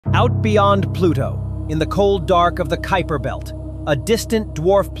Out beyond Pluto, in the cold dark of the Kuiper Belt, a distant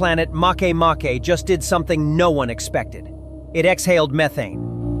dwarf planet Makemake just did something no one expected. It exhaled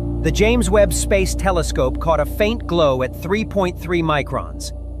methane. The James Webb Space Telescope caught a faint glow at 3.3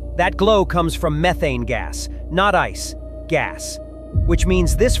 microns. That glow comes from methane gas, not ice, gas, which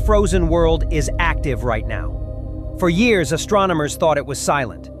means this frozen world is active right now. For years, astronomers thought it was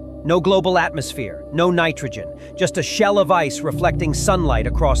silent. No global atmosphere, no nitrogen, just a shell of ice reflecting sunlight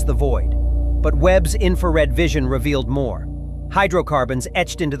across the void. But Webb's infrared vision revealed more. Hydrocarbons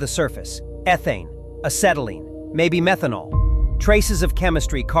etched into the surface, ethane, acetylene, maybe methanol, traces of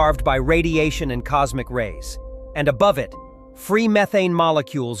chemistry carved by radiation and cosmic rays. And above it, free methane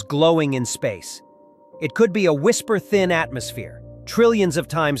molecules glowing in space. It could be a whisper-thin atmosphere, trillions of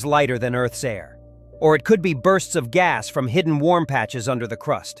times lighter than Earth's air. Or it could be bursts of gas from hidden warm patches under the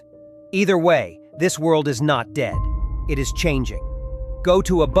crust. Either way, this world is not dead. It is changing. Go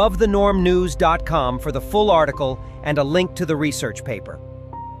to abovethenormnews.com for the full article and a link to the research paper.